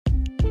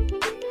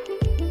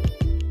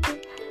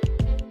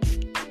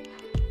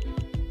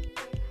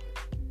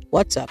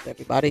What's up,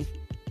 everybody?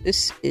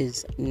 This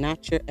is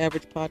Not Your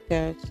Average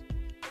Podcast,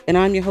 and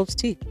I'm your host,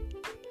 T.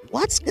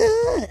 What's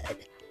good?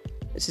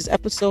 This is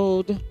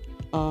episode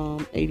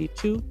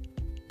 82,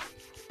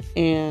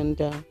 and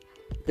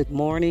good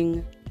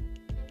morning,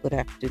 good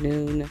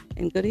afternoon,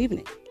 and good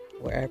evening,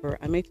 wherever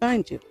I may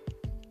find you.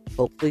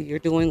 Hopefully you're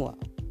doing well.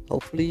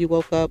 Hopefully you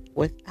woke up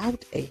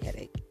without a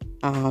headache,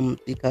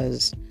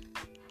 because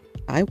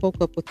I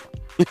woke up with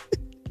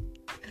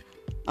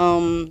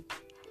one.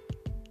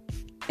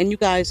 And you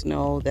guys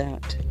know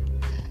that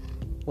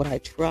what I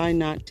try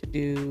not to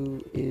do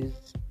is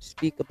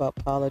speak about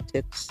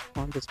politics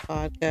on this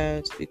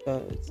podcast,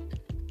 because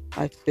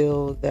I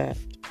feel that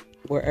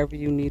wherever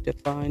you need to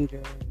find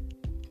your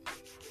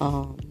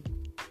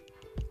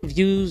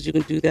views, you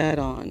can do that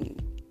on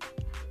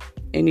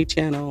any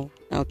channel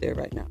out there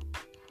right now.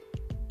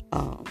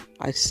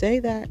 I say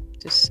that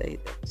to say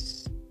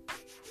this.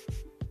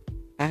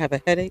 I have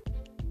a headache,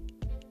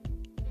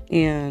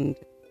 and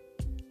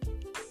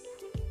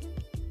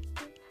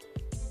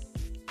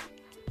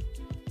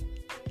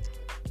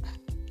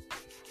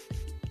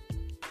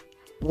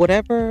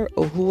whatever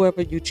or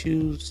whoever you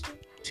choose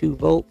to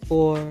vote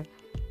for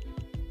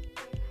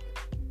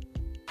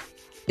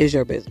is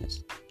your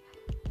business,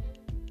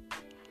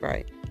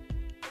 right?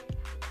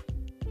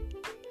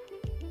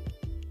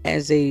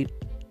 As a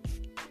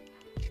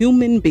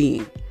human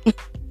being,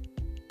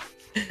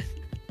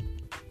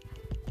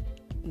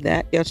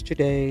 that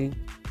yesterday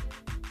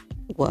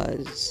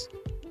was,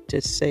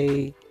 to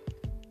say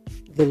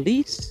the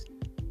least,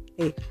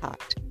 a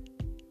hot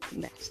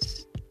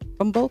mess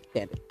from both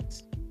candidates.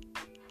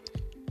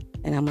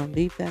 And I'm going to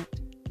leave that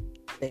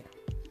there.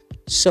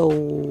 So,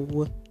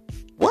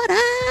 what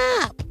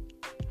up?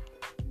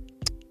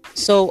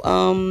 So,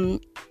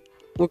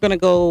 we're going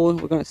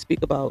to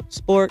speak about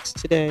sports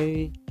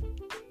today.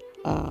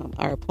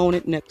 Our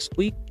opponent next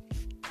week.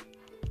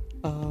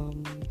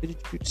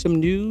 Some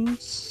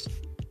news.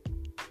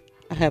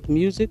 I have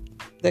music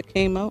that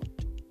came out.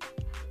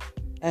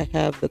 I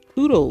have the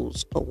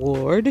Kudos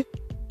Award.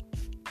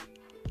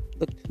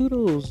 The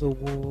Kudos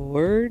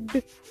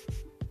Award.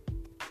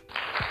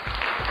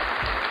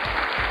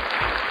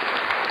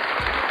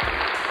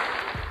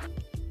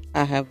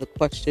 I have the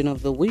question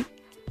of the week,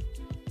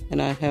 and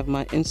I have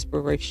my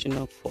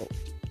inspirational quote.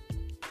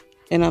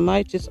 And I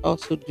might just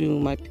also do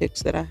my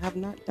picks that I have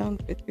not done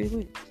for 3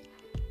 weeks.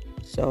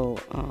 So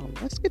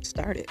let's get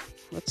started.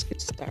 Let's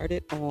get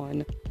started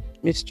on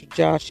Mr.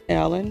 Josh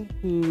Allen,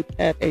 who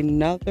had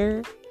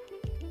another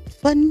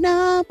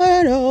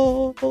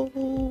phenomenal.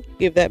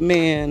 Give that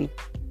man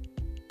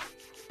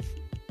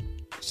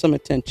some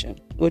attention,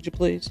 would you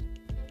please?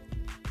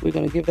 We're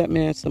going to give that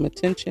man some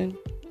attention.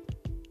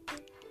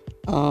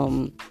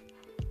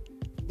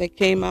 They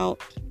came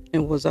out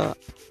and was up,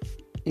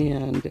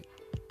 and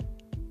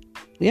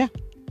yeah,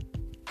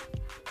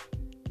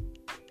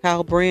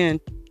 Kyle Brand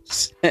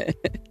said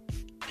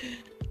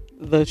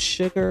the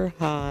sugar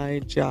high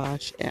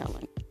Josh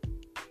Allen.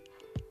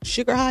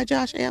 Sugar high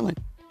Josh Allen.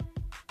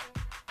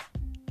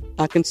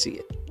 I can see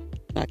it.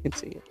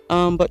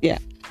 But yeah,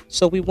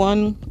 so we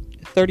won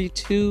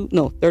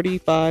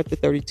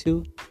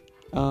 35-32.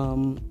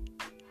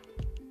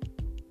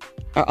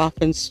 Our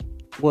offense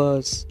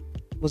was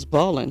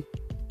balling.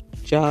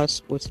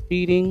 Josh was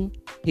feeding.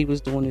 He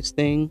was doing his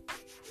thing.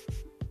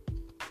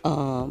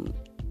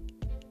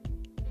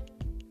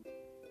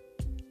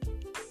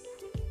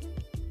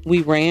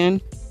 We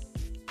ran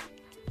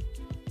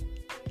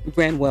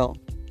well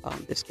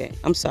this game.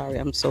 I'm sorry,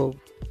 I'm so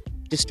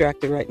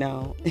distracted right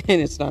now,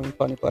 and it's not even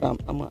funny, but I'm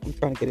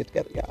trying to get it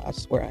together, y'all. I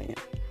swear I am.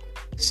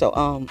 So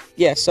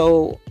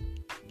so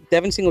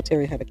Devin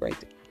Singletary had a great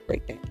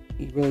game.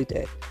 He really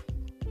did.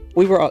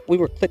 We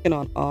were clicking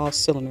on all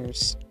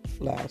cylinders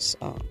last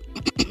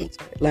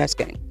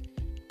game.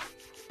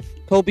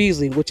 Cole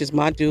Beasley, which is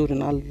my dude,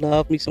 and I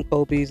love me some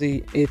Cole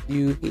Beasley. If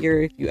you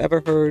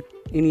ever heard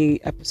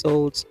any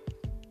episodes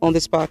on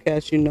this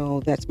podcast, you know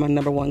that's my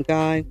number one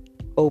guy.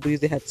 Cole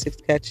Beasley had 6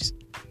 catches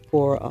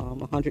for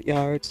 100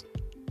 yards.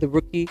 The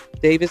rookie,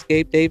 Gabe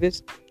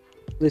Davis,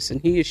 listen,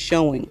 he is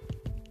showing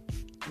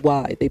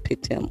why they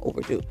picked him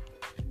over Duke.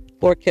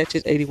 4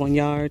 catches, 81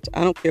 yards.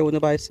 I don't care what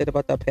nobody said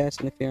about that pass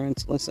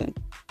interference. Listen,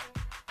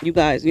 you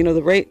guys, you know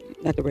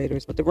not the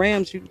Raiders, but the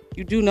Rams, you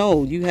do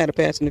know you had a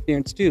pass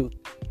interference too.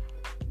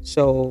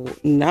 So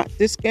not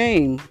this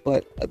game,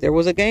 but there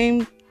was a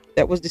game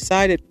that was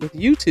decided with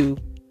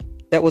YouTube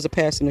that was a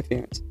pass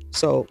interference.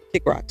 So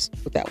kick rocks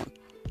with that one.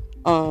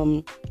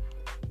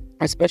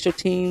 Our special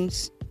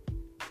teams,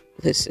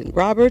 listen,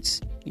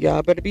 Roberts,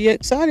 y'all better be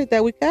excited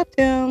that we capped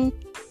him,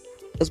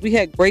 because we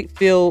had great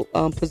field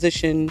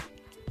position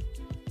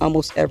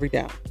almost every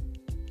down.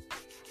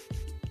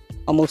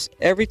 Almost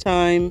every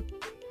time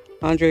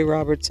Andre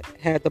Roberts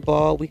had the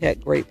ball, we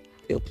had great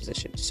field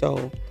position.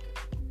 So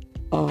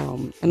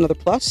another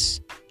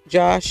plus.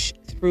 Josh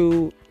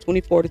threw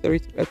 24 to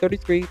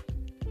 33,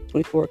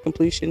 24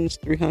 completions,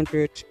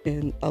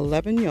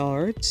 311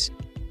 yards,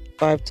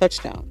 5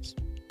 touchdowns.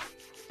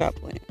 Stop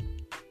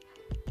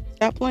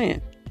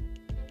playing.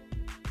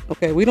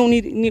 Okay, we don't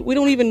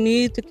even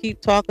need to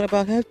keep talking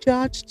about have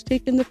Josh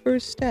taken the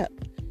first step.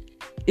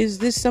 Is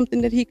this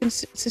something that he can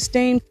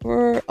sustain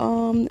for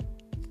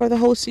the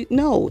whole season?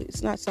 No,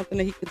 it's not something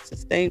that he can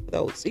sustain for the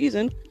whole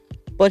season.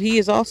 But he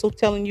is also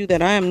telling you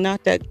that I am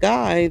not that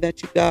guy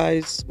that you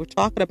guys were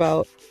talking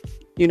about.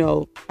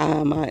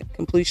 My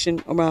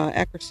completion or my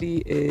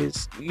accuracy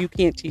is, you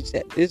can't teach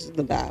that. This is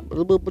the guy.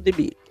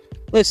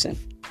 Listen,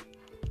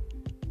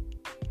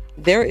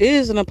 there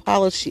is an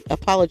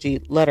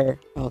apology letter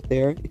out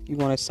there if you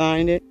want to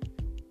sign it.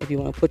 If you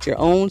want to put your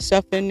own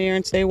stuff in there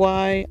and say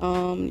why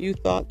you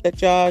thought that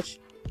Josh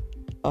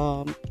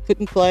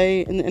couldn't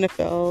play in the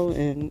NFL,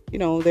 and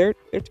they're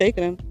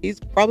taking him. He's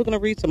probably going to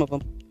read some of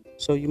them,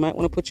 so you might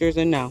want to put yours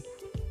in now.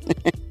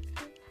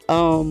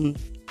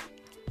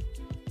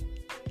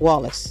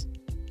 Wallace,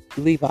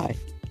 Levi,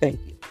 thank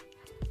you.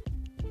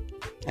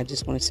 I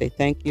just want to say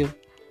thank you,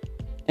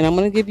 and I'm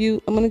going to give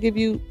you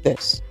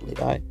this,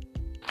 Levi.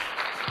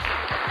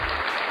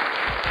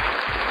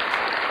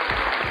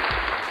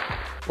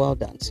 Well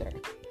done, sir.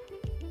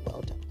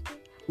 Well done.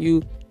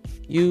 You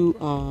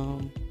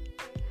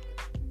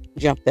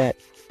jumped that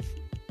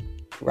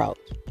route,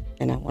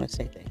 and I want to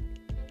say thank you,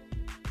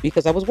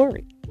 because I was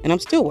worried, and I'm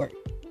still worried,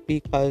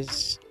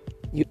 because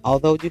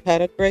although you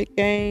had a great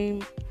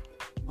game,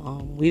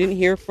 we didn't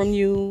hear from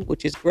you,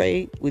 which is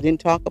great. We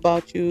didn't talk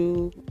about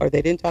you, or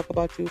they didn't talk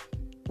about you,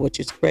 which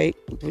is great,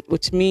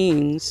 which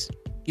means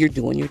you're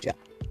doing your job.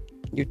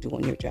 You're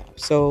doing your job.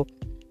 So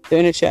the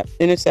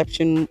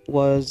interception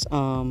was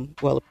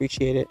well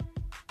appreciated.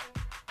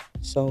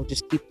 So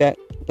just keep that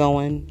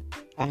going.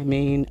 I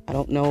mean, I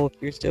don't know if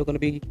you're still going to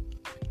be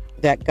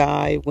that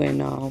guy when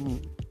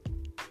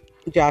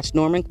Josh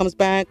Norman comes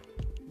back,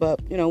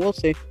 but we'll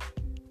see.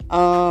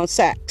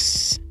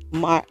 Sacks.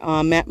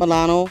 Matt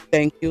Milano,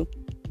 thank you.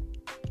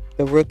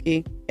 The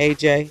rookie,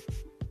 AJ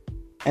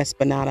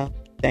Espinata,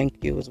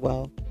 thank you as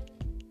well.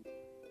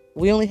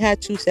 We only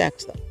had 2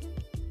 sacks though.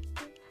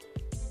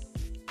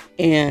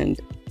 And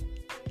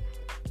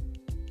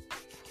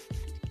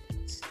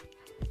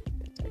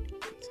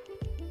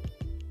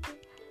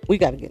we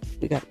gotta get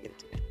it together.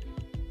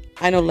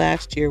 I know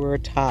last year we were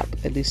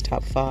at least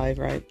top 5,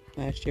 right?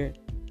 Last year,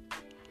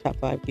 top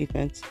 5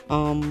 defense.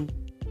 I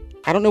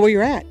don't know where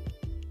you're at.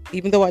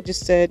 Even though I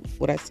just said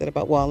what I said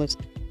about Wallace,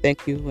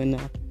 thank you, and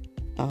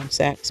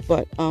sacks,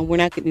 but we're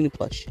not getting any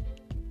push.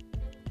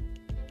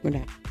 We're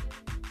not.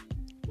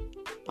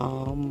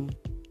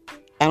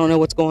 I don't know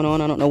what's going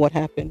on. I don't know what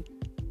happened.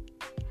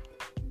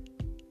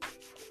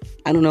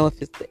 I don't know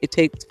if it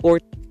takes four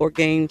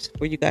games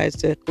for you guys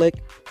to click.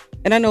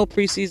 And I know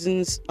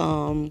preseason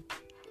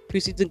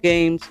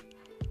games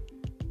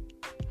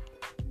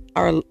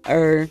are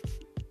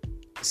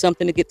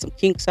something to get some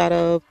kinks out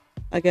of,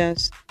 I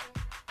guess.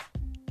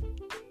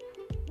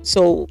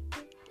 So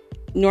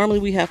normally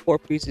we have 4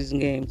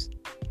 preseason games,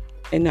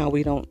 and now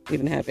we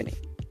didn't have any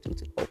due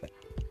to COVID.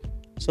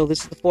 So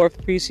this is the 4th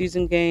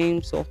preseason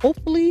game. So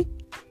hopefully,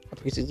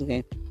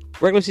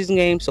 regular season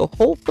game. So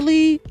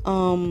hopefully,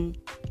 our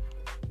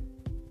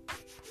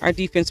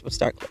defense will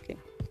start clicking,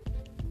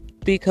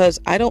 because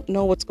I don't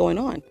know what's going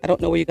on. I don't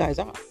know where you guys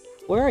are.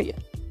 Where are you?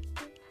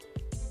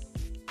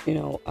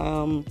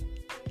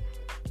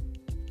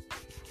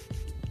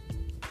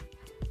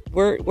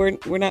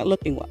 We're not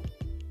looking well.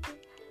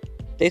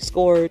 They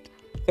scored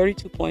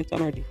 32 points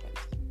on our defense.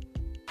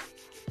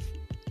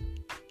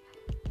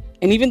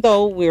 And even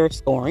though we're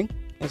scoring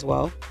as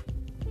well,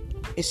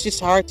 it's just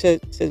hard to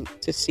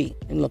see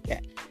and look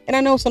at. And I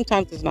know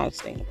sometimes it's not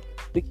sustainable.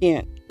 We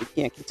can't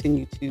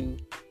continue to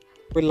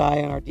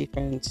rely on our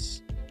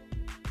defense.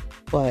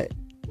 But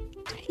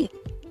dang.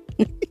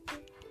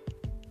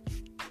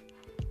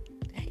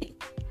 Dang.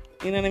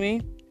 You know what I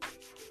mean?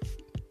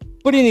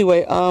 But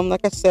anyway,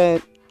 like I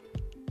said,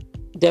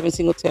 Devin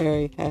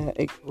Singletary had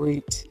a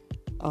great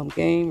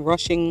game,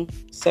 rushing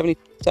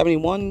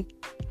 71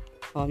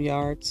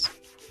 yards,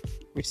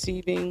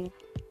 receiving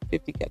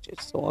 50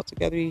 catches. So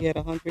altogether, he had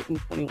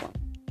 121.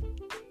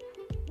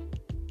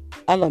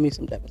 I love me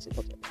some Devin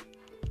Singletary.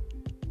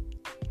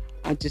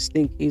 I just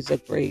think he's a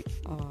great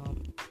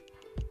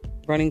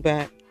running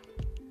back.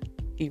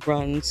 He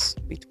runs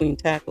between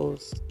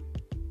tackles.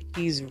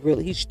 He's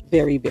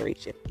very, very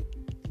shifty.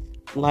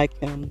 Like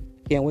him.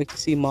 Can't wait to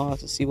see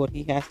Moss and see what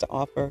he has to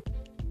offer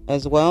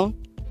as well.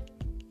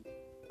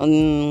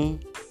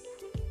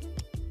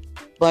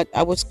 But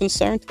I was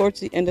concerned towards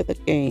the end of the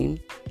game,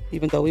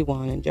 even though we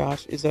won, and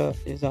Josh is a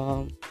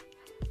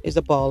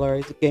baller,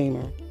 he's a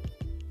gamer.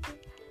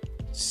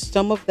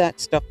 Some of that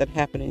stuff that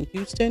happened in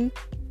Houston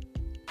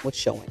was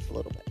showing a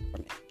little bit for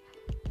me.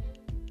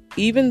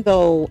 Even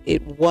though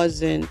it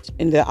wasn't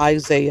in the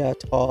Isaiah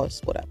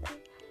toss, whatever.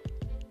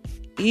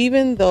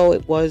 Even though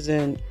it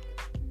wasn't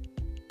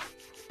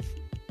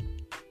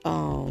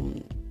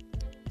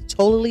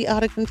totally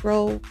out of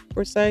control,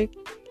 per se,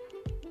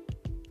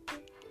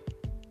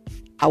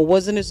 I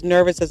wasn't as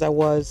nervous as I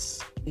was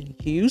in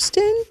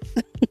Houston.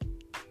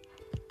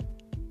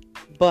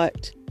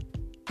 But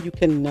you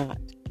cannot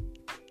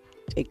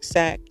take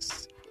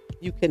sacks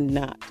You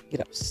cannot get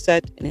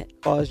upset and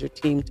it cause your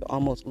team to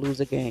almost lose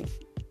a game.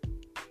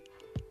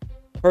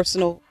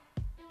 Personal,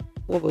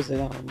 what was it?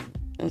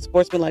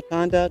 Unsportsmanlike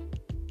conduct.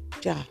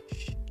 Josh.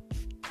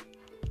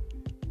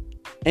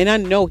 And I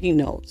know he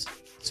knows.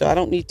 So I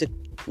don't need to,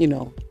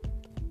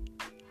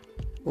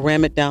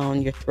 ram it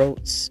down your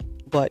throats.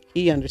 But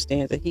he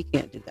understands that he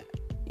can't do that.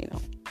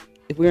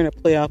 If we're in a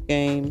playoff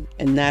game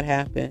and that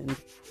happened,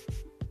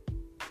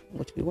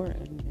 which we were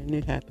in, and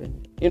it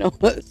happened,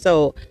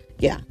 So,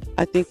 yeah,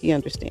 I think he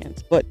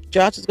understands. But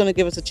Josh is going to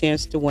give us a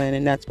chance to win,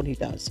 and that's what he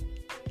does.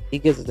 He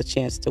gives us a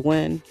chance to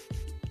win.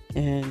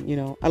 And,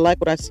 I like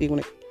what I see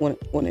when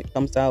it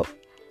comes out.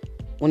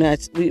 When I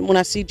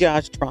see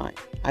Josh trying,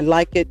 I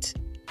like it.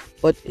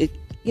 But it,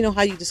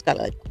 how you just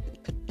gotta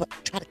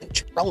try to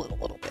control it a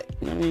little bit.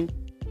 You know what I mean?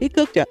 He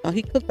cooked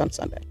on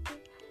Sunday,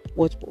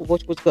 which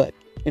was good.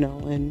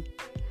 And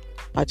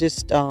I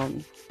just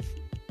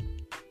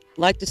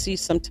like to see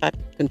some type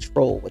of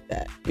control with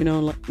that. You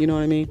know what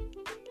I mean?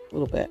 A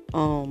little bit.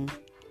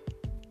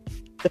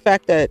 The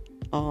fact that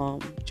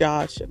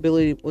Josh's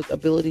ability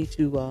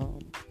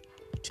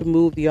to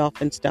move the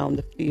offense down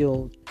the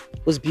field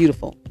was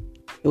beautiful.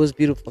 It was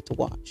beautiful to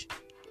watch.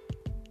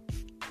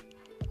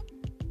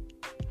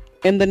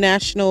 And the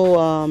national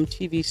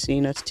TV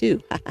seen us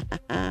too.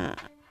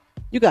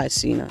 You guys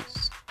seen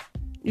us.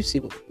 You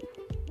see what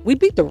we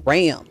beat the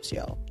Rams,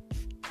 yo.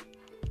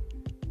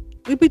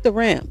 We beat the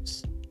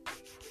Rams.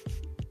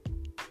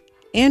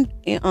 And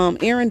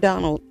Aaron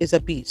Donald is a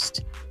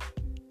beast.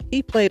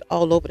 He played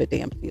all over the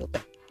damn field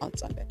on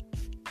Sunday.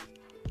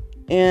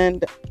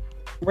 And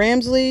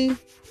Ramsley,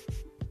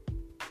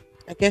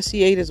 I guess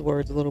he ate his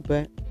words a little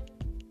bit.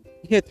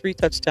 He had 3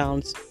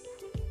 touchdowns.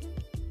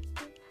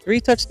 3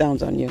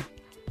 touchdowns on you.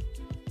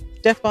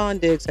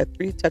 Stephon Diggs had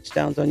 3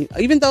 touchdowns on you.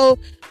 Even though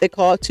they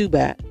called 2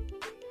 back,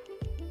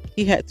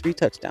 he had 3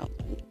 touchdowns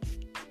on you.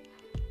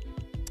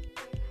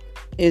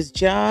 Is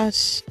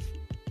Josh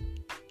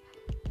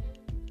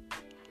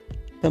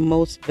the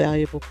most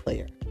valuable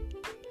player?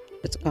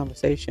 It's a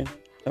conversation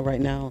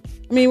right now.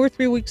 I mean, we're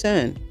 3 weeks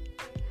in.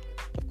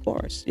 Of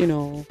course,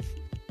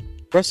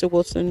 Russell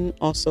Wilson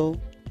also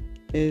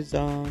is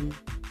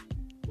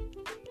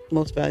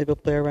most valuable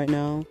player right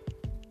now.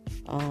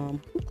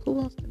 Who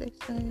else did they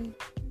say?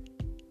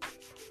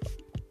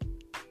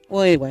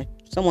 Well, anyway,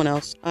 someone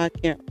else. I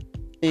can't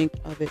think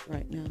of it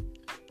right now.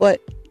 But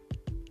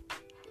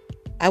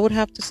I would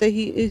have to say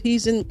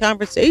he's in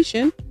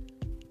conversation.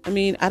 I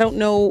mean, I don't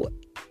know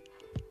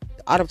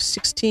out of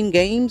 16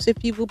 games if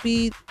he will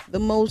be the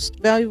most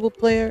valuable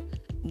player.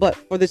 But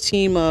for the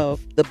team of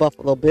the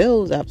Buffalo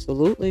Bills,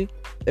 absolutely.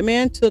 The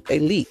man took a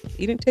leap.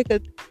 He didn't take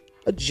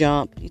a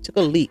jump. He took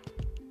a leap.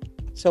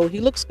 So he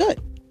looks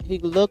good. He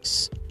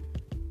looks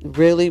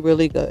really,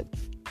 really good.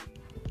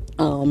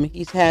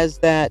 He has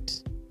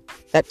that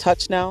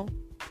touch now.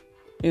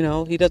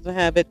 He doesn't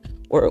have it,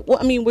 where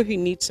he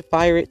needs to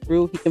fire it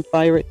through, he can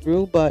fire it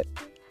through, but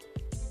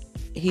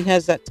he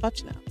has that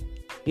touch now.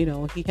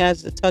 He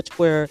has the touch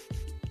where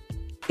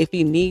if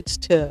he needs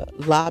to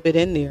lob it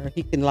in there,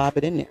 he can lob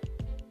it in there.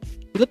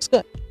 He looks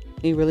good.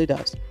 He really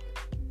does.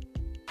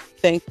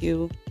 Thank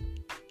you,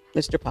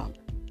 Mr. Palmer.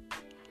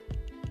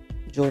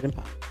 Jordan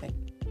Palmer.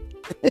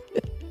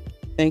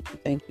 Thank you.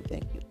 Thank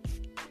you.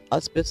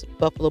 Us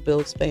Buffalo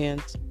Bills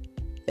fans,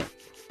 thank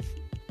you.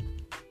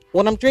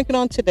 What I'm drinking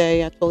on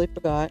today, I totally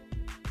forgot.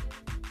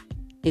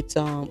 It's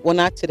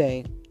not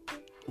today.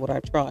 What I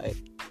tried,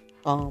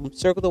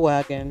 Circle the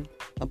Wagon,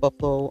 a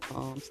Buffalo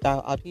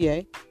style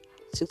IPA,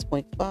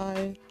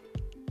 6.5.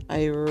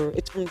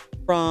 It's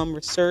from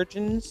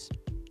Resurgence.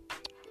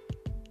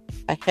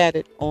 I had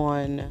it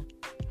on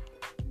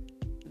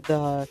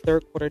the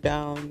Third Quarter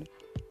Down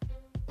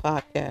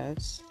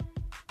podcast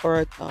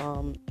or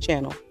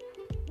channel.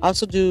 I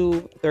also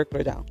do Third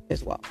Quarter Down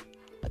as well,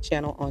 a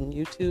channel on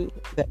YouTube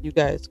that you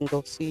guys can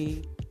go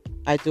see.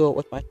 I do it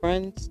with my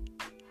friends,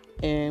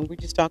 and we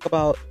just talk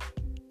about,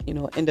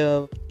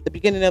 the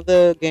beginning of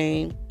the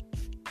game,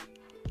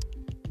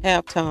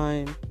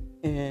 halftime,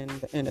 and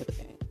the end of the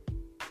game.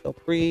 So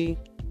pre,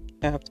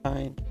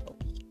 halftime,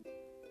 post.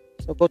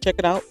 So go check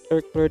it out,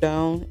 Third Quarter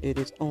Down. It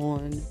is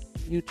on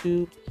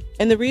YouTube.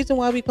 And the reason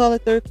why we call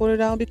it Third Quarter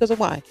Down, because of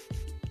why?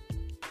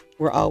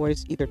 We're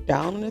always either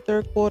down in the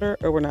third quarter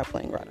or we're not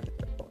playing right in the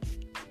third quarter.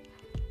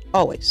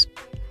 Always.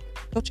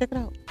 Go check it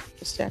out.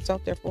 The stats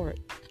out there for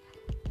it.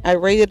 I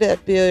rated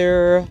that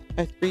beer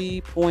a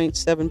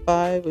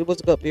 3.75. It was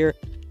a good beer.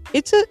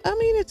 It's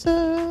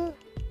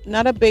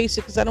not a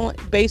basic, because I don't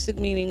want basic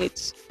meaning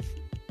it's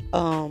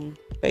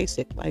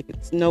basic, like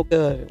it's no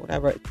good or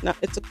whatever.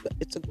 It's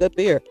a good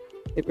beer.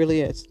 It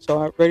really is.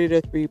 So I rated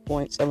it a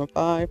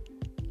 3.75.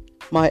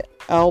 My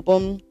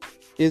album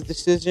is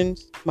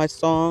Decisions. My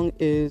song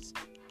is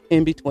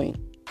In Between.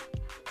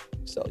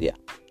 So yeah.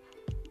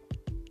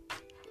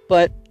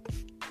 But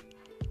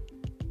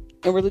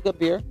a really good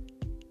beer.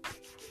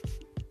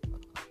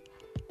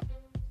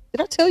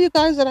 Did I tell you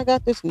guys that I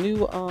got this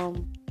new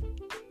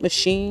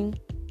machine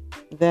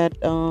that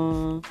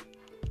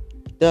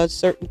does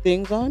certain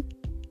things on?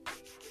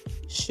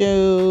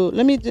 So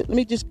let me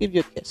just give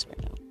you a kiss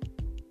right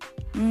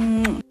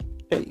now.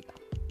 There you go.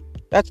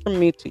 That's from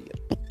me to you.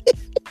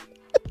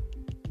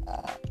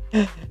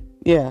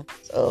 Yeah.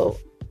 So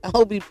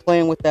I'll be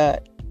playing with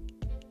that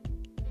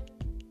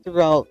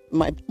throughout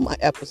my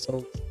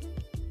episodes.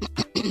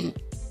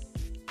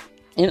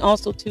 And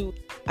also too,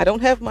 I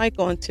don't have Mike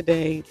on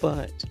today,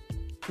 but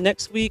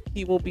next week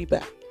he will be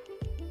back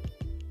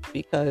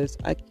because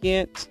I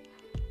can't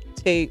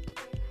tape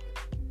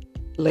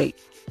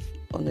late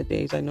on the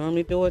days I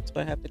normally do it,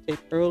 so I have to tape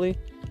early,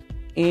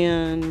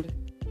 and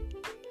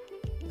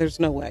there's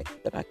no way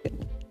that I can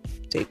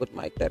tape with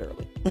Mike that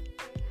early.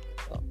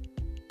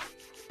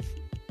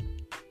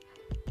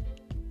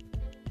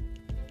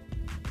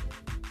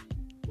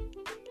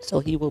 So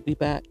he will be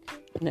back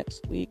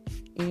next week,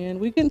 and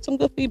we're getting some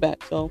good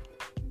feedback, so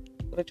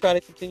I'm going to try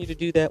to continue to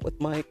do that with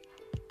Mike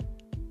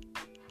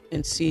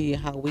and see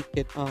how we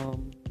could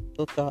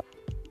hook up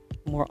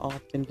more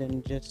often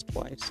than just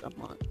twice a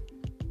month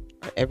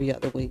or every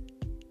other week.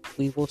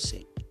 We will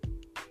see.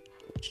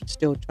 We're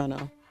still trying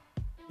to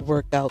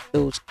work out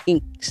those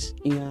kinks,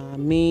 you know what I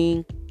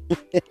mean?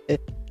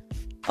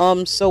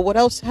 So what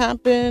else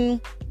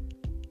happened?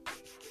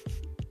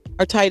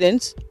 Our tight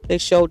ends, they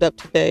showed up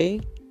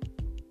today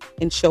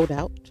and showed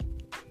out.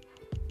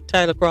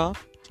 Tyler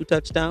Croft, 2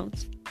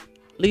 touchdowns.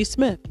 Lee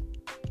Smith,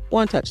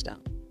 1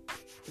 touchdown.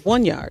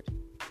 1 yard.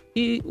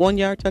 1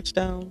 yard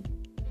touchdown.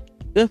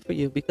 Good for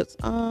you, because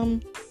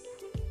I'm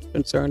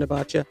concerned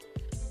about you.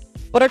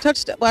 But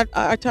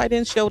our tight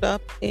end showed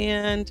up,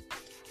 and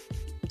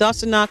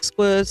Dawson Knox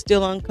was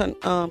still on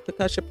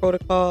concussion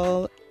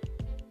protocol.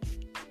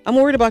 I'm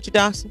worried about you,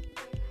 Dawson.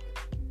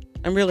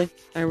 I really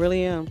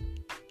am.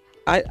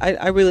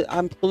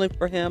 I'm pulling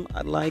for him.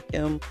 I like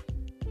him.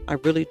 I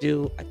really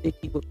do. I think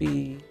he would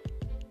be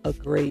a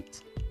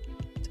great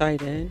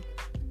tight end.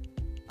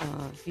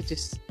 He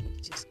just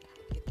gotta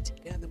get it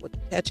together with the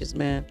catches,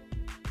 man.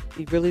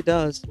 He really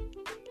does.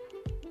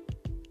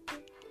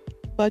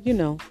 But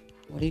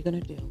what are you gonna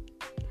do?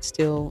 It's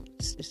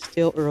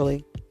still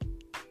early,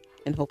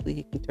 and hopefully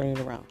he can turn it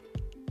around.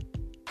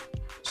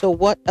 So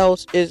what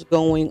else is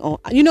going on?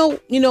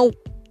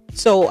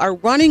 So our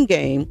running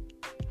game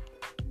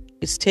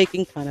is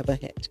taking kind of a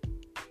hit.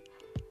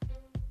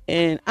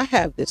 And I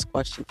have this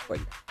question for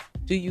you.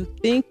 Do you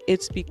think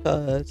it's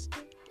because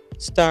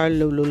Star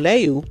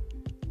Lululeu,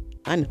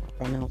 I know I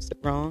pronounced it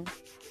wrong,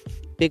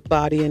 big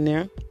body in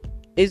there.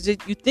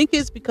 You think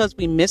it's because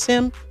we miss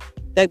him,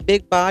 that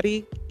big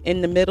body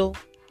in the middle,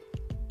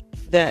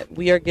 that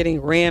we are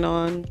getting ran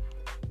on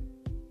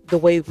the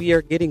way we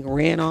are getting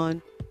ran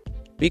on?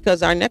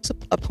 Because our next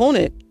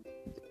opponent,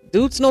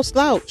 dude's no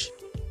slouch.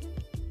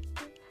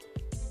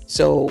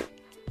 So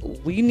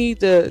we need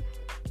to,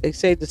 they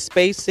say the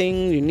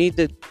spacing, you need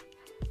to,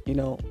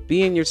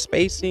 be in your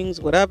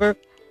spacings, whatever.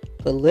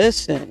 But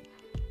listen,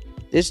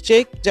 this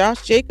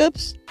Josh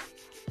Jacobs,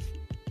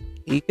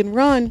 he can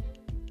run.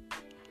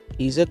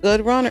 He's a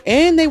good runner.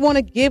 And they want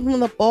to give him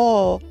the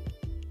ball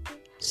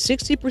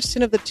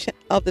 60%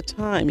 of the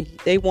time.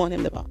 They want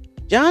him the ball.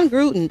 John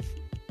Gruden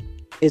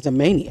is a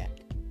maniac.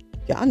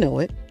 Y'all know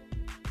it.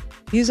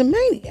 He's a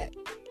maniac.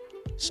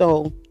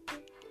 So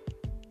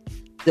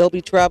they'll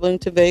be traveling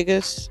to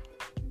Vegas.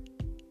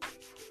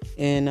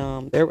 And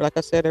they're, like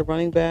I said, they're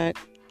running back.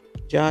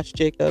 Josh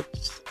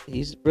Jacobs,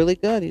 he's really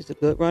good. He's a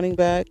good running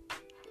back.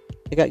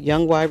 They got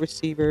young wide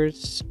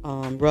receivers.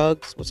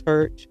 Ruggs was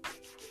hurt.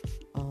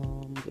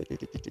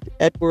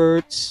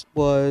 Edwards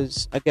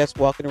was, I guess,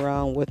 walking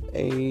around with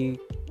a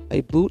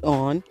boot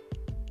on.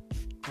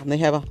 They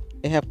have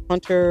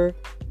Hunter.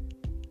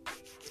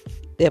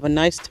 They have a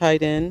nice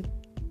tight end.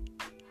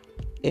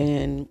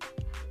 And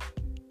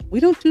we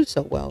don't do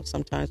so well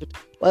sometimes.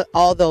 But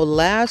although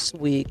last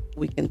week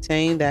we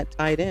contained that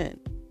tight end.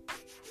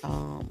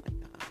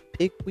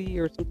 Pigwee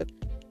or something.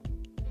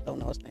 Don't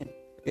know his name.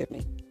 Forgive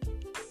me.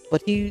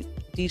 But he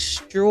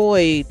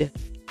destroyed.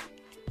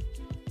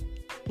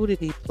 Who did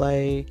he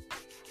play?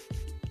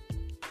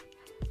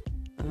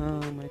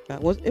 Oh my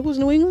God. Was it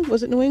New England?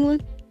 Was it New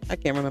England? I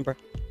can't remember.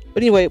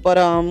 But anyway,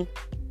 the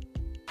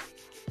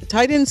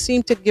tight ends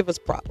seemed to give us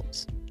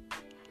problems.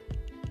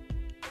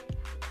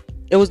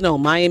 It was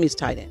Miami's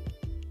tight end.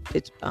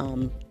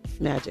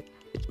 Fitzmagic.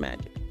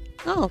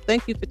 Oh,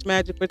 thank you,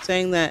 Fitzmagic, for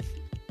saying that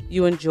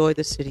you enjoy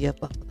the city of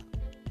Buffalo.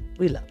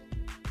 We love it.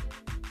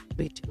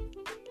 We do.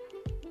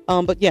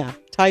 But yeah,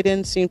 tight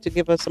ends seem to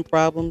give us some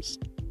problems.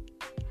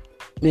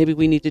 Maybe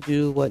we need to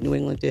do what New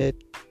England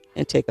did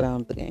and take it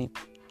out of the game.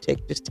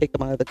 Just take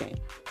them out of the game.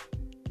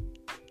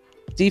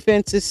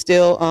 Defense is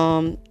still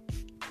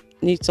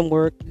needs some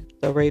work.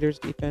 The Raiders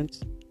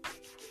defense.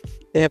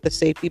 They have the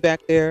safety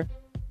back there.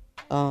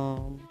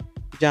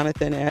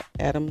 Jonathan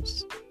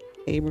Abrams.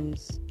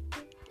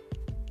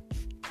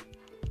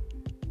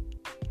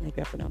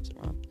 Maybe I pronounced it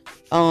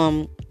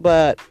wrong.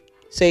 But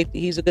safety,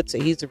 he's a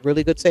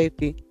really good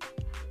safety.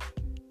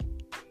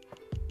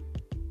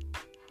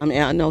 I mean,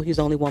 I know he's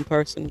only one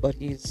person, but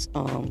he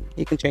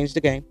can change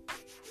the game.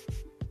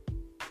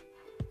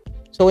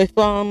 So if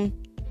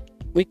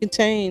we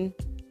contain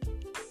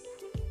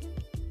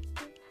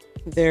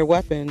their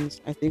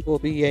weapons, I think we'll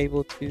be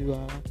able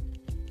to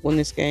win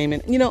this game.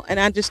 And and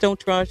I just don't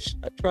trust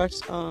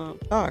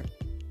Carr,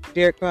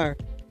 Derek Carr.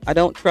 I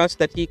don't trust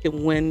that he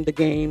can win the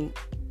game.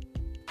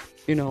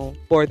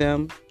 For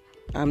them.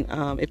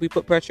 If we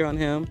put pressure on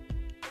him,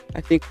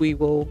 I think we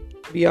will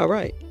be all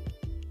right.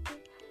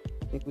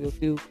 I think we'll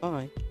do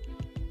fine.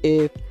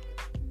 If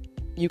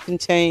you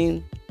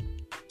contain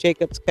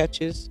Jacobs'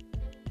 catches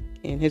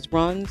and his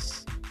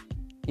runs,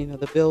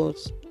 the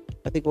Bills,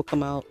 I think will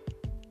come out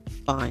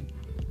fine.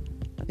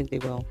 I think they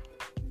will.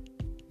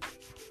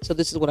 So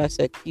this is what I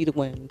said, key to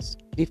wins.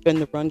 Defend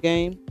the run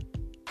game.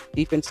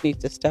 Defense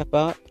needs to step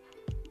up.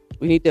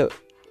 We need a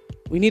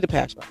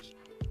pass rush.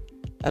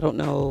 I don't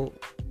know.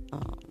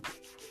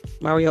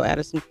 Mario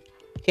Addison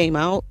came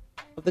out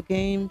of the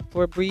game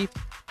for a brief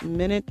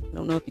minute. I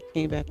don't know if he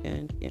came back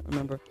in. Can't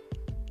remember.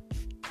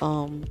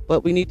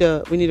 But we need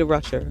a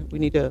rusher. We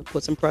need to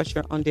put some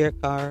pressure on Derek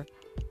Carr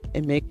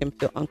and make him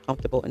feel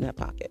uncomfortable in that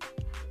pocket.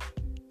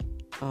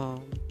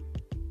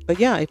 But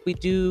yeah, if we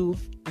do,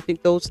 I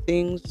think those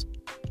things,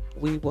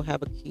 we will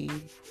have a key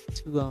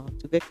to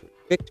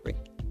victory.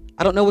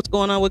 I don't know what's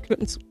going on with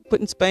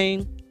Quentin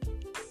Spain.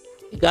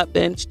 He got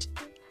benched.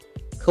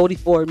 Cody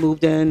Ford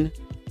moved in.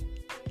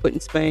 Quentin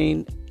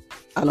Spain,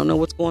 I don't know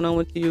what's going on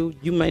with you.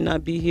 You may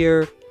not be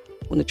here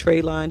when the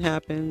trade line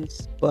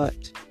happens,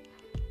 but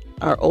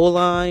our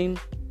O-line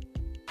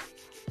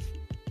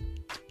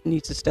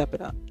needs to step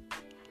it up.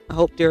 I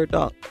hope Jared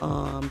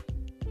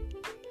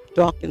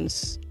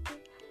Dawkins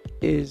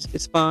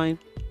is fine.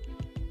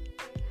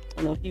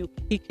 I know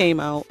he came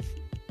out.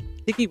 I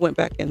think he went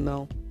back in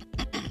though.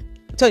 I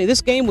tell you,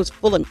 this game was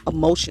full of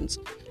emotions.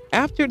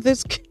 After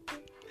this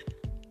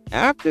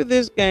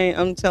game,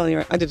 I'm telling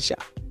you, I did a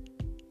shot.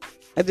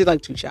 I did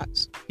like 2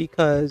 shots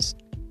because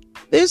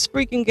this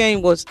freaking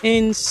game was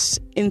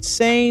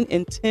insane,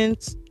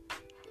 intense.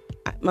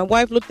 My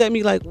wife looked at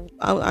me like,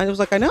 I was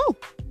like, I know,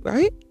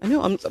 right? I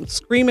know. I'm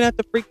screaming at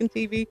the freaking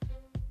TV.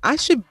 I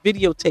should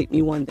videotape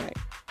me one day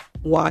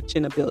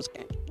watching a Bills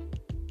game.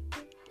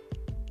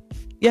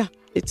 Yeah,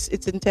 it's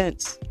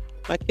intense.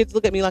 My kids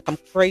look at me like I'm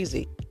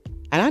crazy.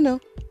 And I know,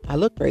 I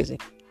look crazy.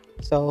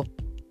 So,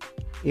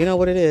 you know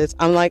what it is.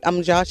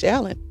 I'm Josh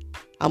Allen.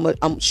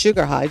 I'm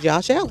sugar high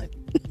Josh Allen.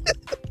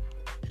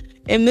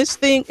 And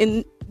listen,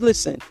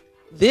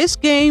 this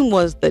game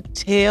was the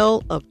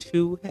tale of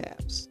two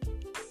halves.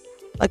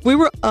 Like we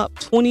were up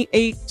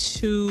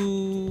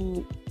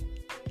 28-3,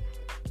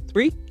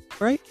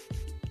 right?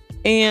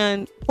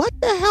 And what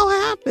the hell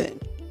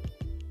happened?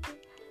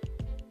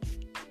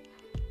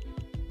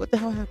 But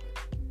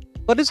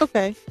it's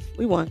okay.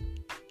 We won.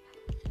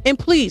 And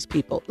please,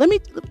 people, do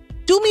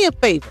me a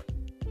favor.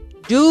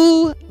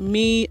 Do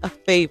me a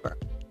favor.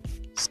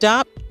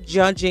 Stop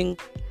judging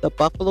the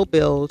Buffalo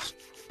Bills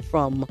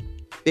from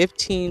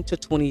 15 to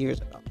 20 years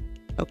ago.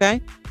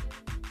 Okay?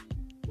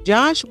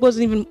 Josh was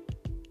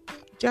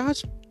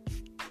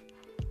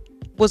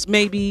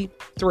maybe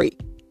 3.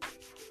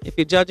 If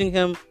you're judging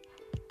him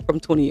from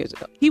 20 years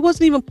ago. He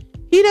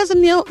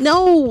doesn't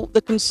know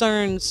the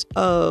concerns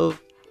of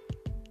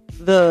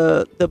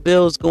the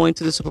Bills going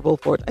to the Super Bowl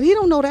 4. He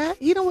don't know that.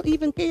 He don't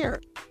even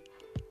care.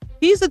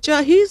 He's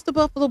the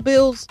Buffalo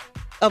Bills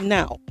of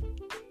now.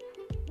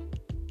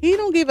 He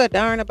don't give a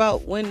darn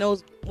about when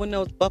those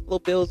Buffalo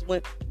Bills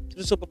went to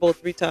the Super Bowl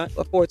 3 times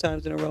or 4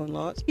 times in a row and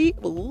lost. He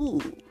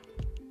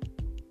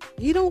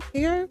don't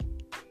care.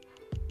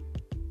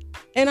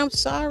 And I'm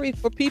sorry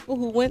for people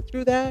who went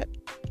through that.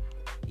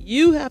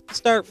 You have to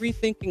start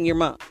rethinking your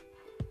mind.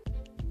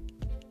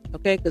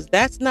 Okay? Because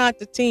that's not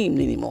the team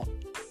anymore.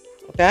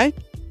 Okay?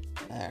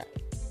 All right.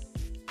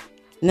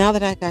 Now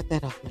that I got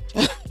that off my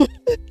chest.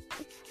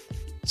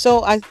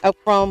 So I've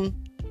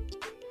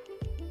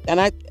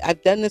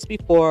done this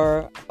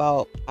before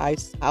about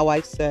how I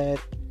said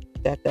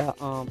that the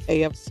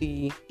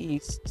AFC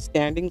East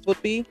standings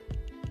would be.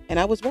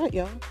 And I was right,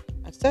 y'all.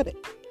 I said it.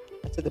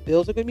 I said the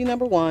Bills are going to be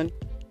number 1,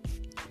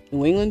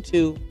 New England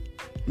 2,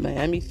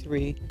 Miami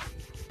 3,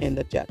 and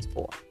the Jets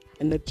 4.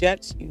 And the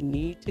Jets, you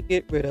need to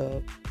get rid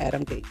of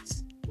Adam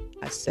Gates.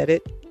 I said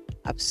it.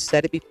 I've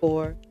said it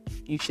before.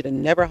 You should have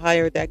never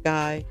hired that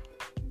guy.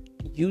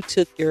 You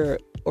took your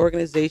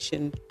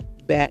organization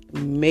back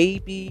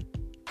maybe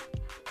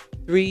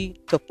 3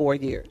 to 4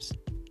 years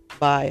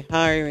by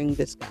hiring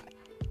this guy.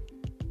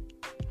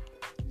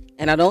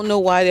 And I don't know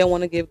why they don't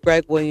want to give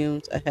Greg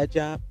Williams a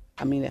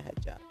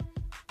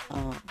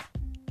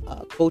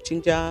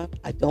coaching job.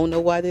 I don't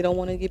know why they don't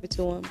want to give it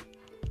to him,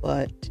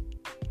 but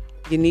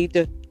you need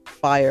to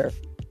fire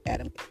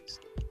Adam Gates.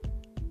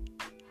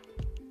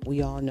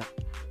 We all know.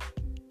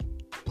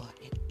 But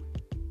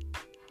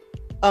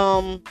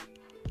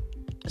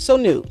so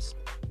news,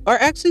 or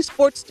actually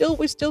sports.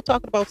 We're still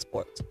talking about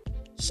sports.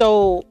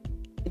 So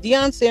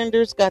Deion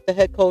Sanders got the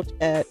head coach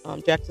at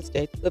Jackson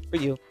State. Good for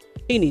you.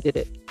 He needed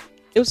it.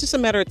 It was just a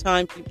matter of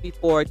time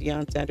before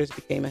Deion Sanders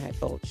became a head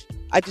coach.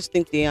 I just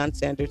think Deion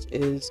Sanders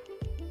is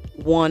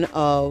one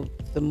of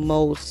the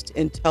most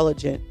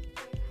intelligent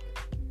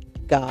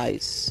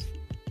guys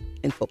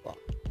in football.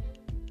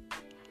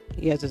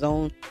 He has his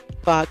own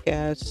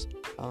podcast.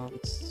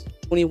 It's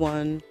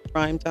 21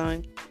 Prime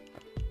Time.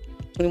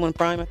 21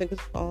 Prime, I think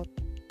it's called.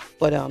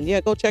 But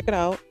yeah, go check it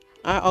out.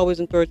 I always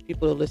encourage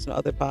people to listen to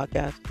other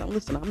podcasts. Now,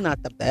 listen, I'm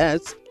not the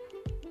best.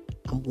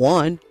 I'm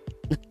one.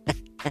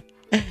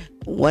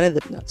 One of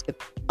the nuts.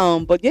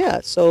 But yeah,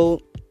 so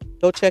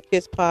go check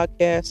his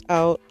podcast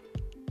out.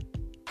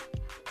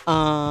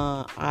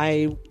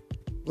 I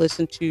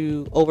listen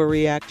to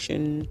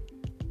Overreaction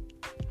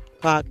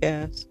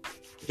podcast.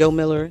 Joe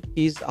Miller,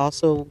 he's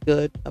also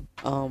good.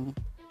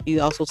 He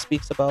also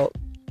speaks about,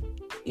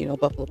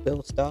 Buffalo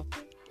Bill stuff.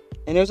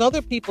 And there's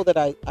other people that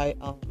I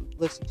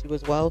listen to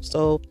as well.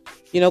 So,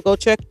 go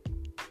check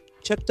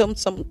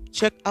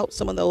out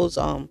some of those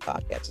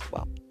podcasts as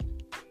well.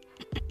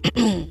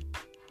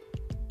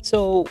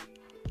 So,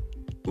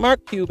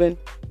 Mark Cuban,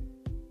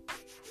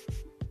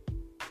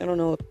 I don't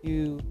know if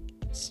you've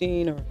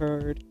seen or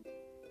heard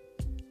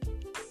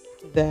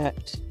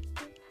that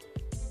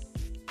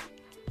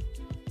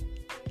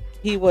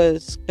he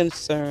was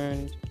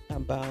concerned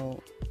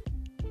about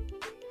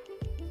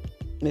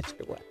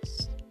Mr.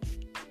 West.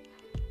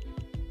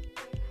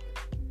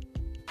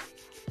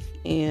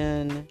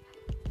 And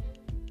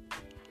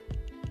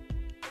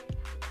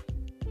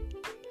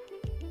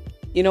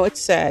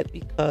it's sad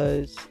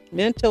because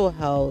mental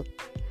health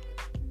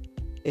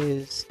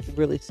is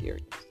really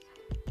serious.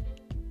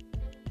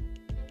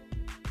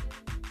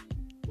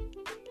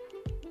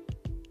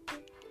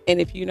 And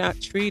if you're not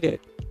treated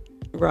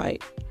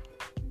right,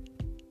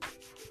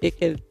 it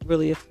can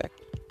really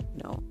affect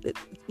you. It's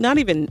not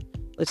even,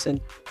 listen,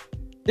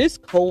 this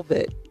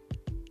COVID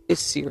is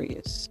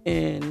serious.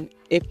 And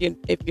if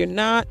you're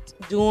not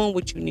doing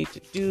what you need to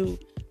do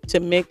to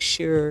make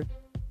sure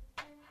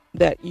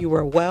that you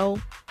are well,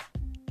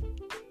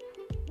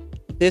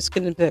 this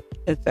can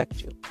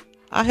affect you.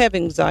 I have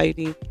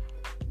anxiety.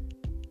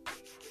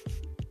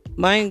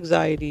 My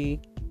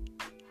anxiety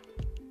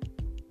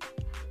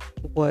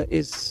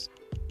is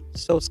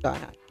so sky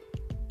high.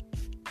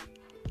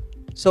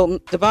 So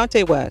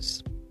Devontae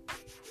West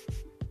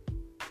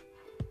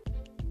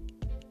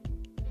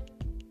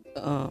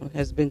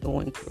has been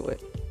going through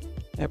it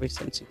ever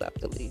since he left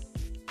the league.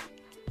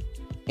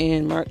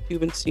 And Mark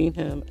Cuban seen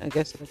him, I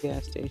guess, at a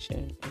gas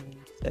station and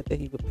said that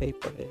he would pay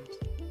for his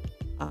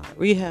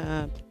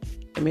rehab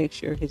and make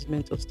sure his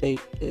mental state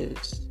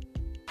is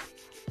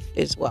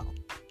well.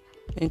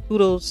 And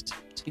kudos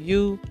to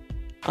you.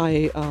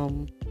 I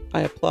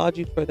applaud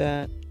you for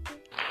that.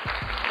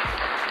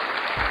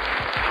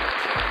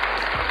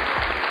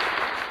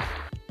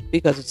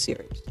 Because it's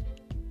serious.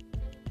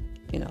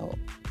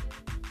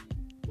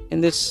 In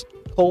this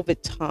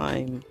COVID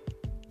time,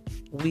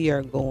 we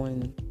are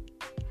going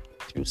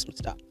through some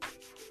stuff.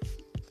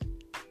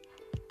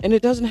 And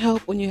it doesn't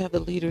help when you have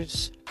the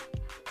leaders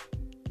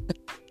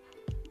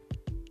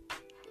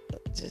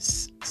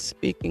just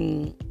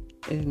speaking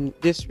in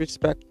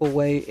disrespectful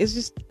way. It's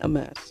just a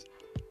mess.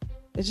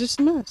 It's just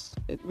a mess.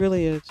 It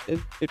really is. It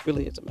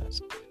really is a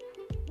mess.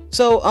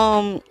 So,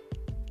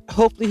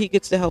 hopefully he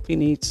gets the help he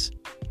needs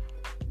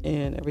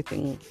and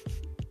everything,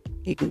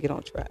 he can get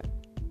on track.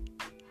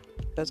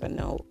 Because I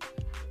know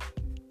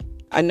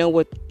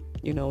what,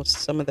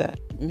 some of that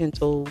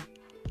mental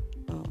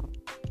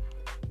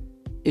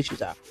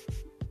issues are.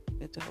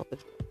 Mental health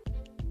issues.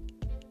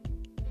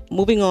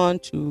 Moving on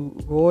to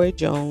Roy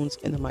Jones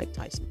and the Mike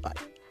Tyson fight.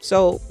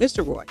 So,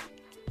 Mr.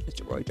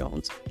 Roy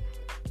Jones,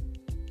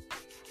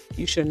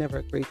 you should have never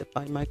agreed to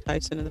fight Mike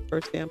Tyson in the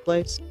first damn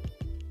place.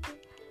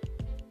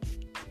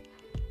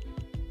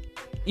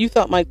 You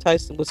thought Mike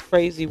Tyson was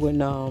crazy when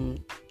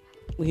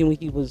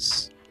he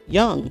was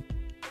young.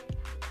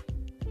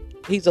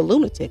 He's a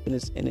lunatic in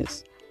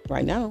his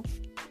right now.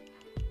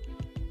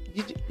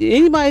 Did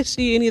anybody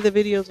see any of the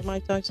videos of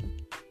Mike Tyson?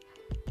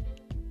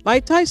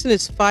 Mike Tyson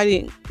is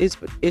fighting,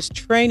 is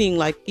training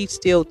like he's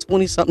still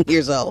 20-something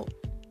years old.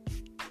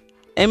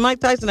 And Mike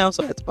Tyson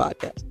also has a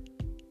podcast.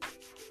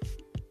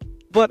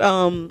 But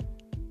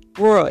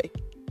Roy,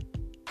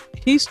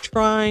 he's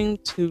trying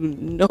to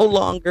no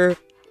longer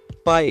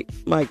fight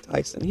Mike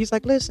Tyson. He's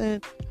like,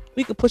 listen,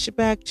 we can push it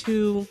back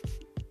to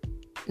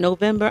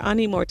November. I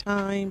need more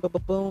time. Boom,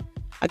 boom, boom.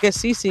 I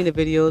guess he's seen the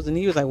videos and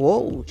he was like,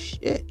 whoa,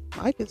 shit,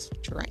 Mike is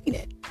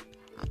training.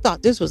 I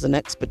thought this was an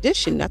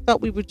expedition. I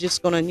thought we were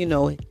just going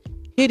to,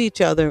 hit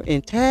each other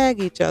and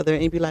tag each other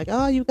and be like,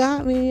 oh, you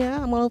got me.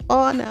 Yeah, I'm going to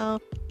fall now.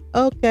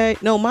 Okay.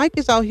 No, Mike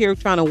is out here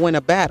trying to win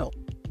a battle.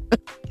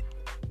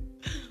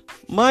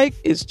 Mike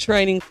is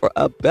training for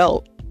a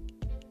belt.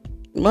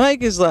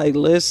 Mike is like,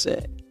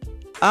 listen,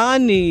 I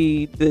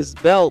need this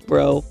belt,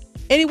 bro.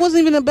 And it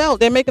wasn't even a belt.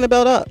 They're making a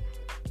belt up.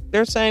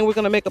 They're saying we're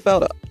going to make a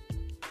belt up.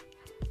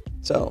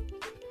 So,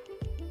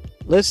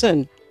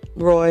 listen,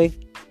 Roy,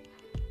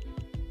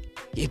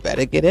 you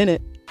better get in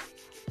it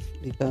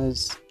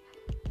because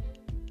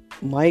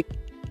Mike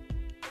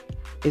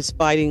is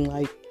fighting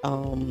like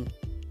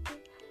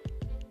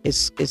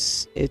it's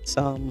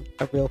a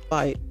real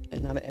fight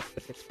and not an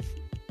expedition.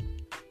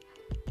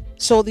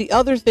 So the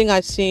other thing I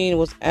seen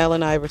was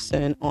Allen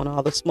Iverson on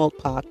All the Smoke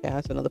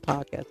podcast, another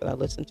podcast that I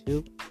listen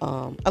to.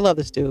 I love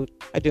this dude.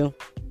 I do.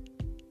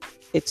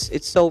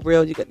 It's so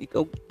real. You can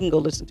go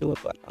listen to it.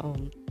 But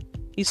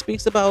he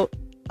speaks about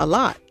a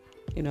lot.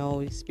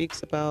 He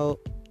speaks about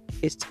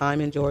his time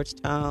in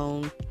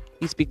Georgetown.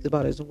 He speaks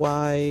about his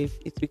wife.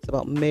 He speaks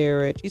about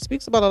marriage. He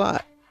speaks about a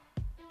lot.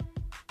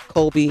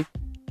 Kobe.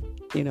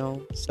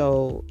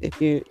 So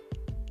if you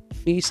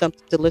need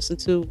something to listen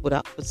to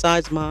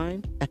besides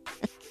mine,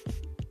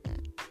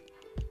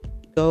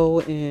 go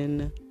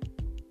and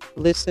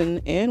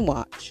listen and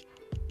watch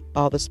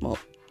All the Smoke.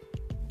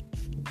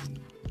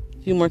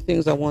 A few more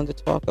things I wanted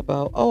to talk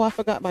about. Oh, I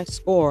forgot my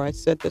score. I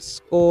said the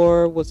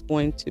score was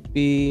going to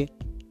be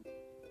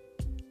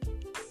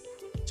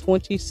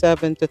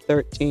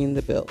 27-13,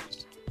 the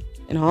Bills.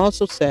 And I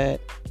also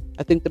said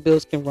I think the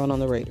Bills can run on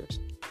the Raiders.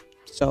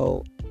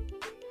 So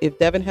if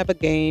Devin have a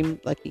game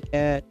like he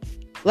had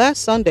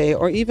last Sunday,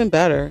 or even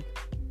better,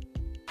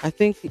 I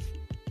think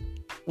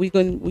we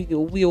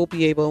will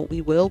be able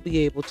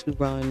to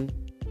run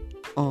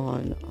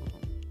on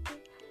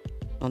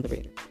the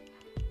Raiders.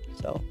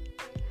 So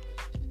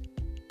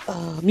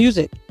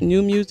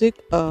new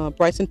music,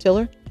 Bryson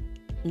Tiller,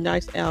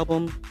 nice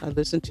album. I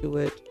listened to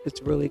it.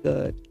 It's really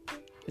good.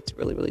 It's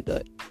really, really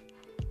good.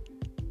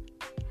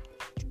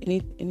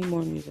 Any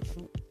more music? I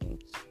don't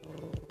think so.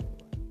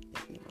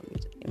 Any more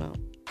music came out.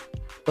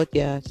 But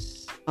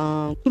yes,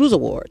 Kudos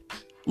Award.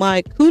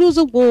 My Kudos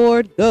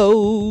Award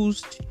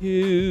goes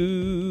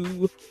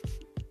to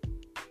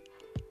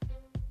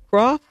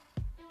Croft,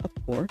 of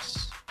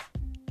course.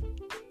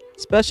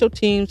 Special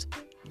Teams,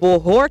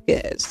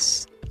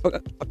 Bojorquez.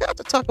 Forgot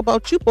to talk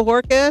about you,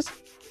 Bojorquez.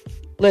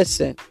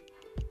 Listen,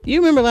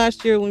 you remember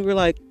last year when we were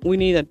like, we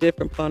need a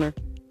different punter?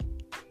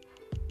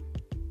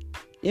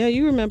 Yeah,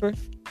 you remember,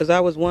 because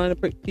I was one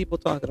of the people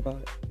talking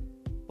about it.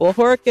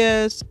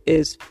 Bojorquez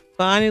is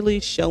finally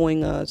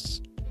showing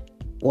us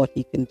what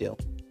he can do.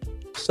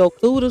 So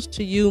kudos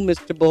to you,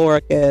 Mr.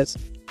 Bojorquez.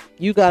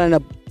 You got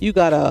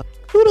a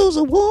Kudos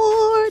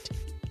Award.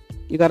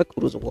 You got a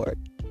Kudos Award.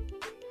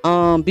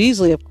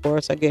 Beasley, of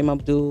course, I gave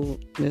Abdul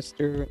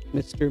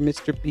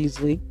Mr.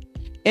 Beasley.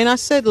 And I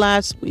said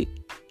last week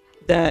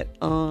that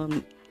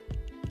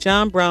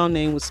John Brown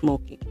name was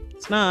Smokey.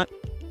 It's not.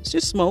 It's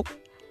just Smoke.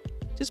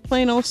 Just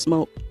plain old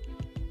Smoke.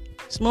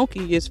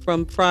 Smokey is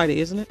from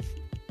Friday, isn't it?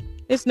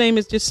 His name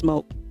is just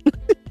Smoke.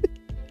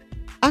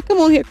 I come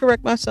on here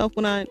correct myself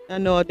when I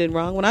know I did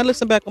wrong. When I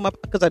listen back on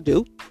because I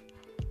do.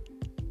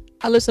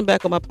 I listen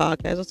back on my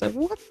podcast. I say,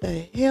 what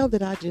the hell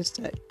did I just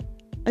say?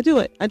 I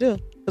do.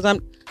 Because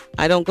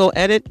I don't go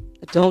edit.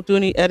 I don't do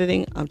any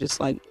editing. I'm just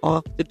like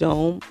off the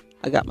dome.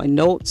 I got my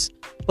notes.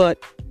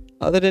 But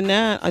other than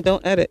that, I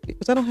don't edit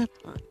because I don't have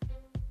time.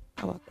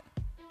 How about that?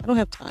 I don't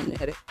have time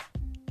to edit.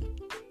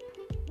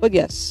 But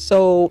yes,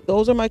 so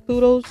those are my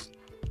kudos.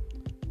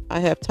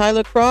 I have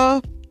Tyler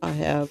Croft. I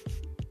have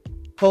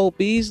Cole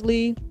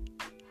Beasley.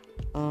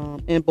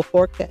 And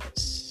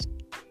Bojorquez.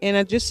 And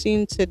I just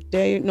seen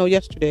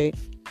yesterday,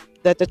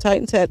 that the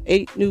Titans had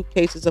 8 new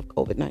cases of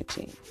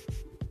COVID-19.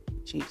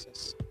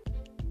 Jesus.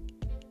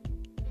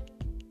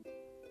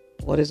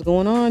 What is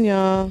going on,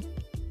 y'all?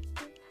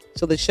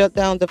 So they shut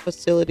down the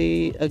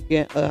facility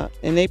again,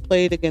 and they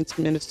played against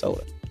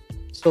Minnesota.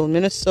 So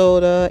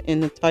Minnesota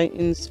and the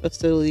Titans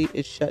facility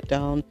is shut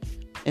down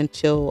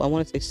until, I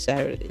want to say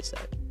Saturday, they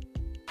said.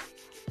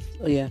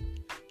 So yeah.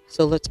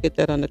 So let's get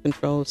that under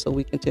control so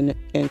we can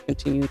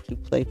continue to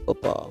play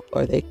football,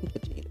 or they can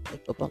continue to play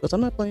football, because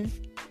I'm not playing.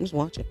 I'm just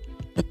watching.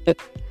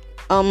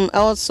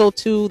 Also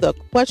to the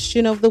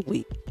question of the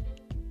week.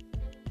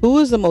 Who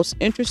is the most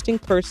interesting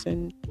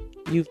person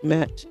you've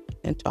met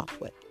and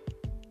talked with?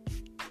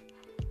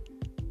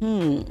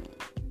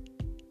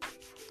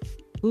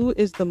 Who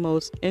is the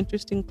most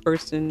interesting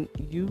person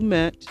you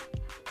met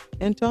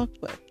and talked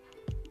with?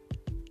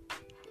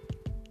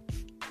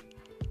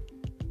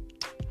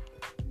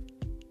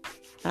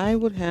 I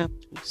would have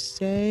to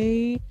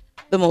say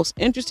the most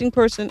interesting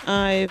person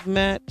I've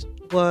met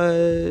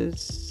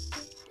was,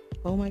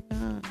 oh my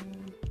God.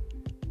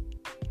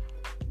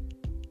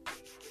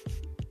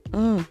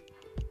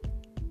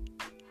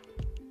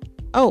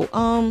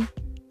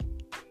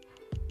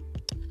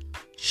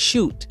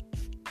 Shoot.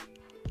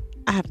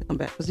 I have to come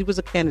back because he was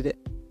a candidate.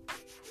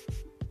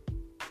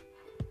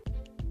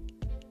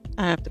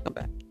 I have to come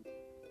back.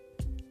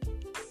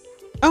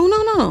 Oh,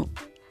 no.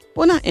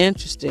 Well, not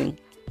interesting.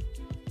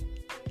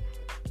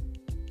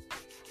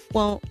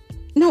 Well,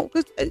 no,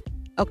 because,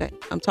 okay,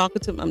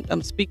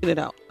 I'm speaking it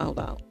out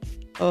loud.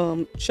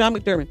 Sean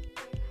McDermott.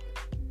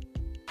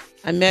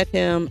 I met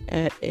him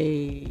at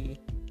a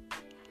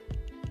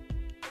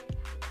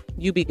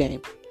UB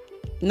game.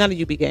 Not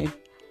a UB game.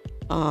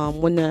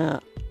 When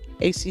the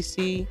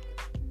ACC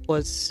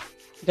was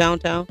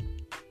downtown.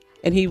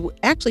 And he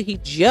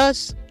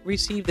just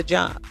received the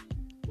job.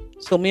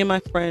 So me and my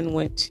friend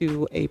went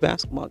to a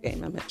basketball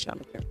game. I met Sean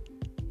McDermott.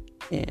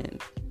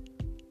 And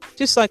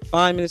just like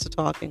 5 minutes of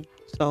talking.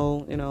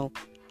 So,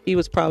 he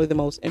was probably the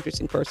most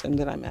interesting person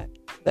that I met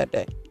that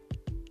day.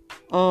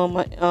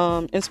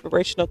 my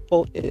inspirational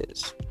quote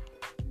is,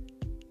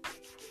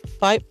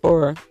 fight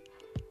for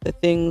the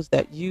things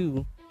that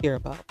you care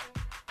about,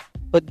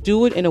 but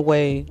do it in a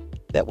way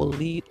that will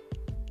lead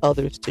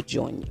others to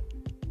join you.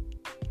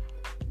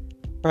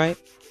 Right?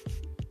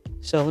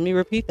 So let me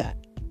repeat that.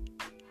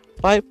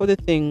 Fight for the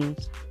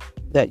things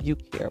that you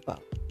care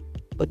about,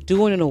 but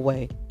do it in a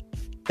way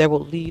that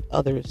will lead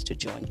others to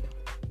join you.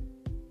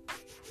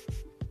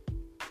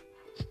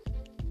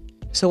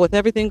 So with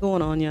everything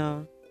going on,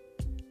 y'all,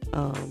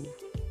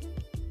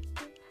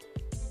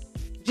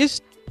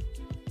 just,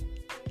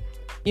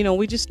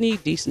 we just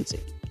need decency.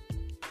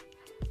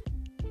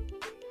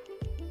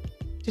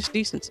 Just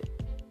decency.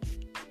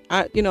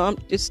 I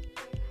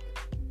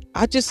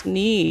just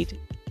need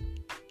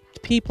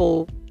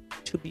people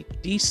to be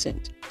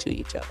decent to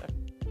each other.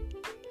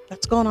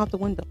 That's gone out the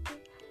window.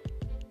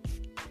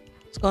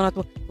 It's gone out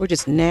the window. We're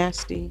just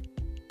nasty,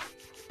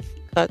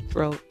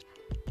 cutthroat,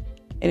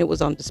 and it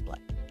was on display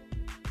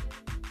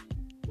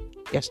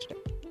yesterday.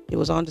 It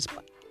was on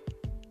display.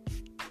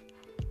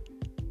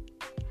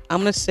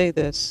 I'm going to say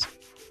this.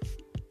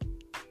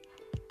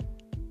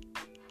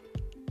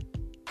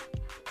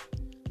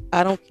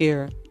 I don't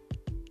care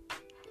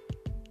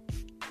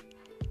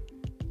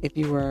if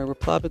you were a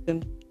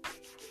Republican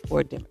or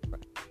a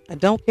Democrat. I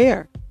don't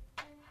care.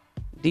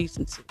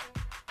 Decency.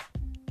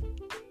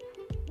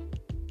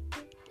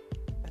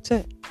 That's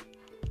it.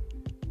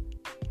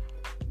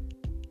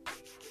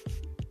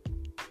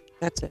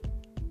 That's it.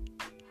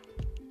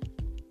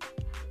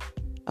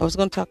 I was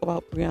going to talk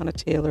about Breonna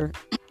Taylor.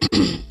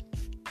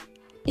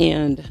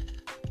 And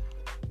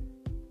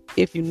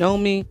if you know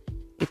me,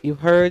 if you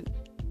heard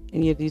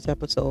any of these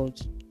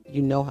episodes,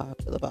 you know how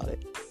I feel about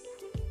it.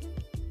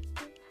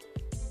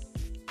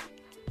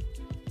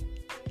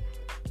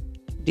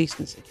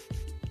 Decency.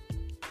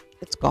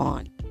 It's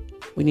gone.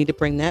 We need to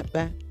bring that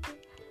back.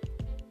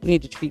 We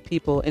need to treat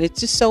people, and it's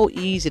just so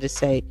easy to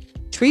say,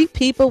 treat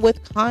people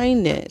with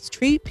kindness,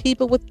 treat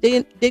people with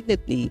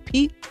dignity,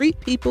 treat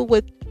people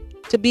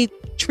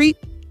treat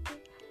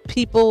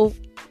people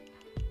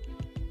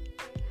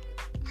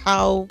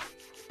how,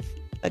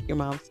 like your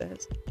mom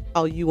says,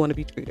 how you want to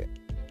be treated.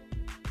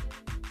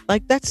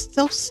 Like, that's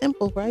so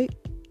simple, right?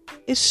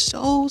 It's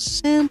so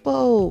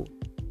simple.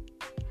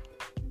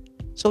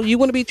 So you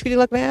want to be treated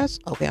like an ass?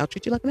 Okay, I'll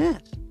treat you like an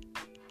ass.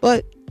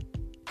 But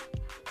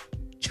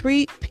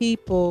treat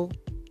people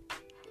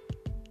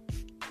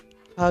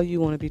how you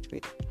want to be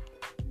treated.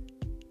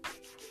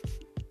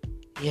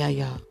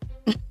 Yeah.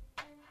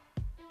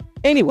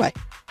 Anyway,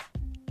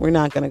 we're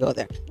not going to go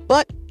there.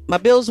 But my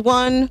Bills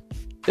won.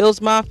 Bills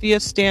Mafia,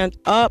 stand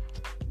up.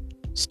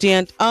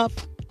 Stand up.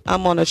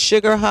 I'm on a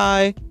sugar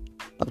high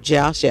of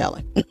Josh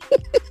Allen.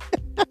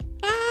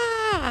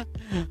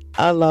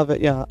 I love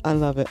it, y'all. I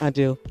love it. I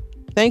do.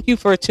 Thank you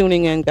for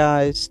tuning in,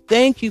 guys.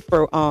 Thank you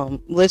for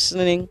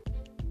listening.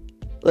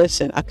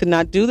 Listen, I could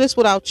not do this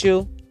without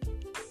you.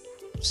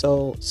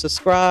 So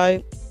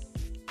subscribe,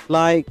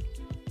 like,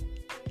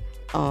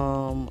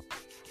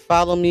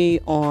 follow me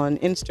on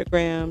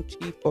Instagram,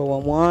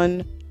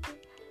 T411.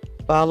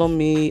 Follow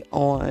me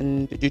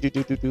on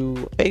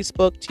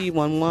Facebook,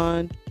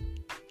 T11.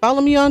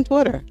 Follow me on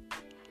Twitter,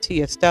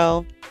 T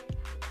Estelle.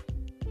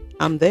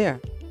 I'm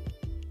there.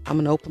 I'm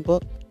an open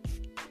book.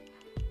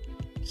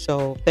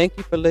 So thank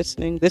you for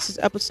listening. This is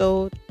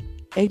episode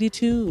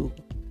 82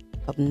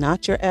 of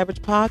Not Your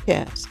Average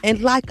Podcast.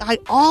 And like I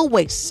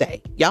always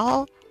say,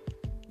 y'all,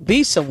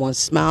 be someone's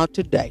smile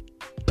today.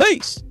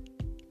 Peace.